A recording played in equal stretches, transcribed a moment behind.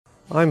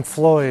I'm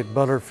Floyd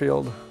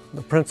Butterfield,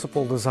 the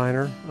principal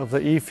designer of the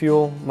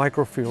eFuel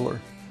microfueler,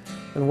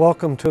 and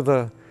welcome to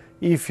the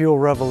eFuel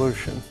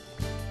revolution.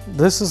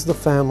 This is the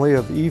family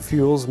of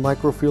eFuel's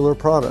microfueler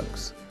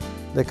products.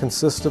 They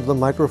consist of the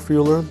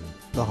microfueler,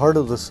 the heart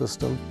of the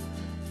system,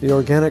 the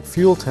organic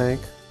fuel tank,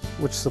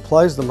 which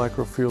supplies the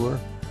microfueler,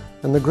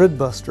 and the grid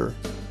buster,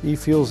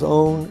 eFuel's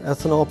own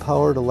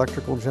ethanol-powered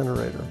electrical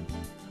generator.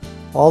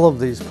 All of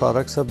these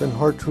products have been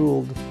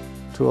hard-tooled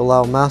to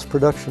allow mass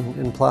production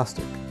in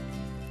plastic.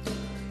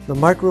 The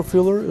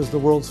microfueler is the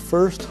world's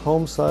first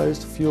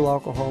home-sized fuel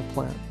alcohol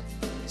plant.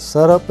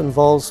 Setup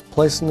involves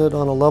placing it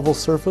on a level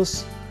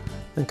surface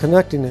and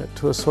connecting it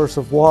to a source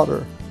of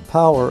water,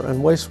 power,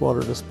 and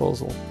wastewater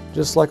disposal,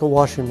 just like a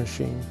washing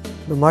machine.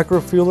 The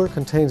microfueler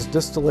contains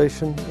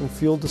distillation and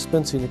fuel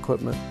dispensing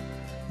equipment,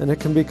 and it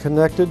can be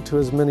connected to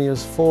as many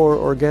as 4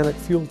 organic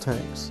fuel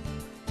tanks,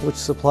 which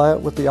supply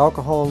it with the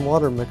alcohol and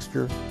water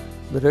mixture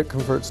that it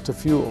converts to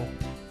fuel.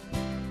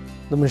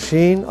 The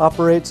machine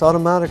operates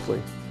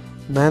automatically,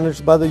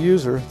 managed by the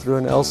user through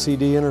an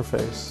LCD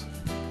interface.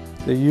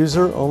 The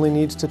user only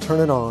needs to turn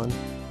it on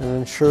and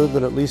ensure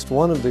that at least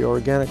one of the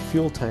organic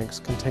fuel tanks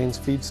contains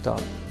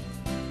feedstock.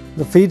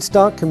 The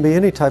feedstock can be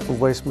any type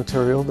of waste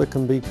material that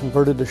can be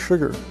converted to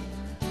sugar.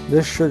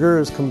 This sugar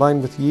is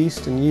combined with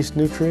yeast and yeast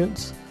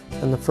nutrients,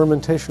 and the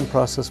fermentation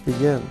process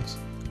begins.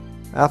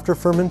 After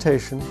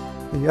fermentation,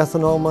 the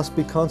ethanol must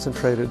be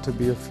concentrated to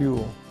be a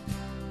fuel.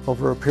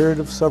 Over a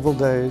period of several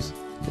days,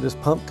 it is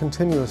pumped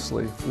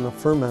continuously from the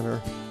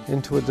fermenter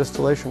into a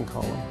distillation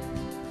column.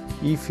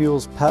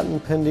 eFuel's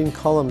patent-pending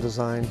column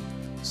design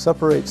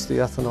separates the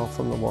ethanol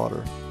from the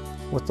water,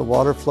 with the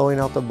water flowing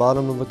out the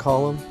bottom of the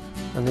column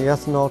and the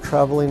ethanol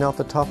traveling out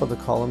the top of the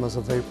column as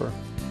a vapor.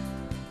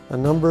 A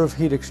number of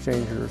heat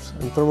exchangers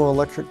and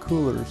thermoelectric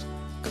coolers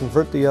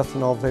convert the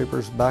ethanol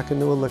vapors back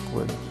into a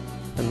liquid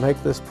and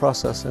make this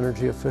process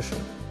energy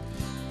efficient.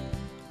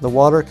 The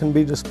water can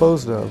be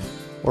disposed of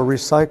or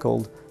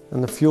recycled,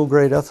 and the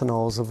fuel-grade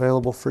ethanol is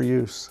available for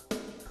use.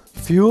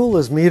 Fuel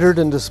is metered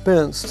and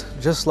dispensed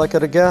just like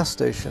at a gas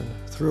station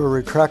through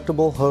a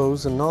retractable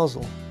hose and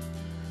nozzle.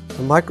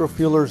 The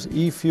microfueler's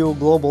eFuel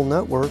Global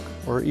Network,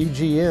 or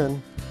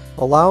EGN,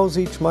 allows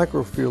each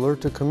microfueler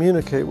to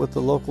communicate with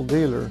the local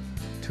dealer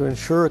to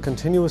ensure a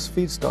continuous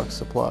feedstock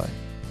supply.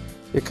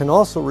 It can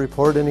also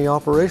report any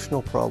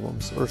operational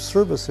problems or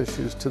service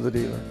issues to the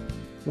dealer.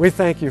 We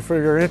thank you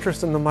for your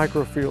interest in the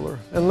microfueler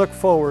and look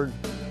forward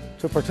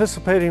to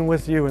participating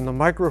with you in the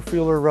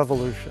microfueler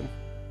revolution.